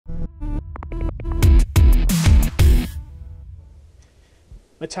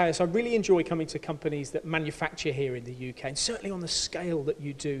Matthias, I really enjoy coming to companies that manufacture here in the UK, and certainly on the scale that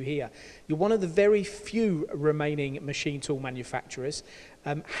you do here. You're one of the very few remaining machine tool manufacturers.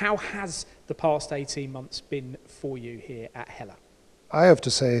 How has the past 18 months been for you here at Hella? I have to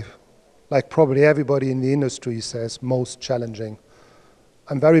say, like probably everybody in the industry says, most challenging.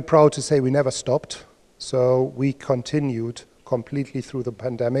 I'm very proud to say we never stopped, so we continued completely through the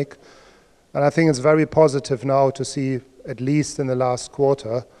pandemic. And I think it's very positive now to see, at least in the last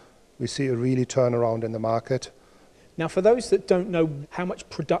quarter, we see a really turnaround in the market. Now, for those that don't know how much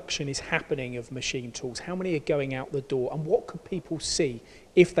production is happening of machine tools, how many are going out the door, and what could people see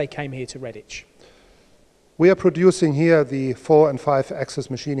if they came here to Redditch? We are producing here the 4 and 5 axis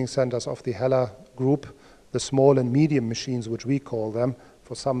machining centers of the Hella group, the small and medium machines, which we call them.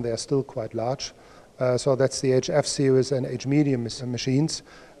 For some, they are still quite large. So that's the HF series and H medium machines.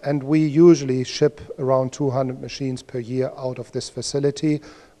 And we usually ship around 200 machines per year out of this facility.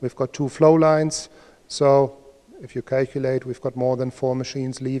 We've got 2 flow lines. So if you calculate, we've got more than 4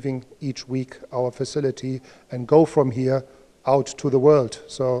 machines leaving each week our facility and go from here out to the world.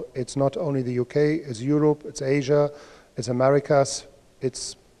 So it's not only the UK, it's Europe, it's Asia, it's Americas,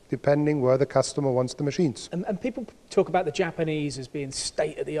 it's depending where the customer wants the machines. And people talk about the Japanese as being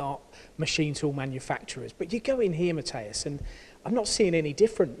state-of-the-art machine tool manufacturers, but you go in here, Matthias, and I'm not seeing any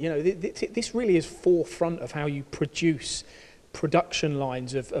different. You know, this really is forefront of how you produce production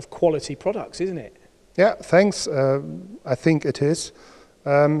lines of quality products, isn't it? Yeah, thanks. I think it is.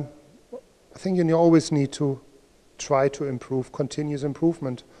 I think you always need to try to improve, continuous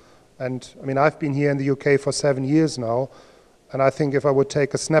improvement. And I mean, I've been here in the UK for 7 years now, and I think if I would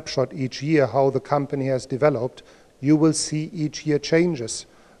take a snapshot each year how the company has developed, you will see each year changes.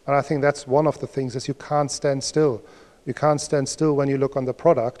 And I think that's one of the things is you can't stand still. You can't stand still when you look on the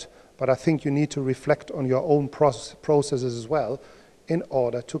product, but I think you need to reflect on your own processes as well in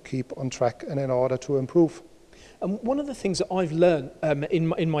order to keep on track and in order to improve. And one of the things that I've learned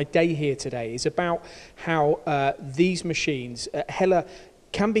in my day here today is about how these machines, Hella,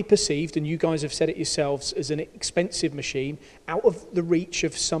 can be perceived, and you guys have said it yourselves, as an expensive machine out of the reach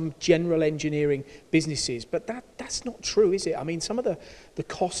of some general engineering businesses. But that's not true, is it? I mean, some of the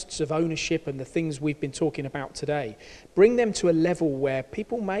costs of ownership and the things we've been talking about today, bring them to a level where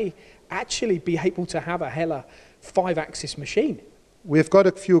people may actually be able to have a Hella 5-axis machine. We've got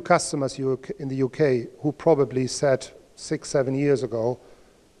a few customers in the UK who probably said 6-7 years ago,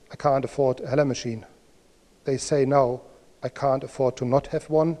 I can't afford a Hella machine. They say now, I can't afford to not have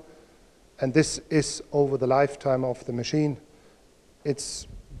one. And this is over the lifetime of the machine. It's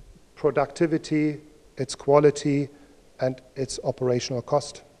productivity, it's quality, and it's operational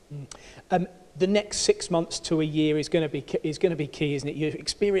cost. The next 6 months to a year is going to be key, isn't it? You're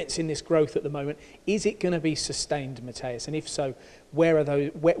experiencing this growth at the moment. Is it going to be sustained, Matthias? And if so, where are those?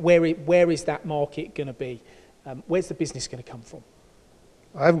 Where is that market going to be? Where's the business going to come from?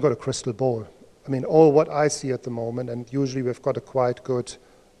 I haven't got a crystal ball. I mean, all what I see at the moment, and usually we've got a quite good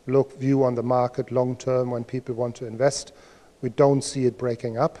view on the market long term when people want to invest. We don't see it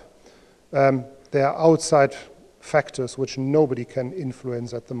breaking up. There are outside factors which nobody can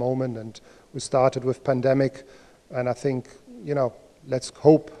influence at the moment, and we started with pandemic, and I think, let's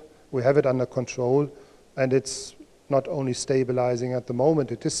hope we have it under control, and it's not only stabilizing at the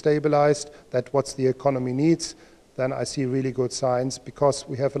moment, it is stabilized, that's what the economy needs. Then I see really good signs because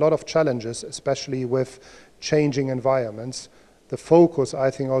we have a lot of challenges, especially with changing environments. The focus, I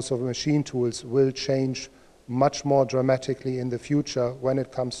think, also of machine tools will change much more dramatically in the future when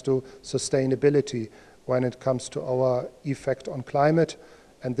it comes to sustainability, when it comes to our effect on climate.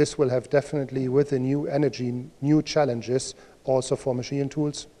 And this will have definitely, with the new energy, new challenges also for machine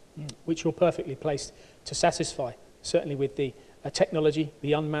tools. Which you're perfectly placed to satisfy, certainly with the technology,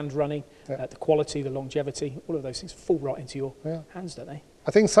 the unmanned running, the quality, the longevity, all of those things fall right into your hands, don't they?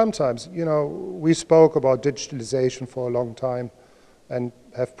 I think sometimes, we spoke about digitalization for a long time and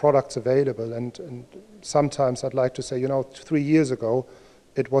have products available. And sometimes I'd like to say, 3 years ago,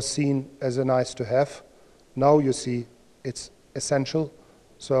 it was seen as a nice to have. Now you see it's essential.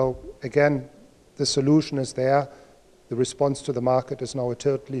 So again, the solution is there. The response to the market is now a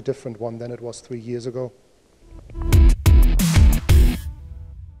totally different one than it was 3 years ago.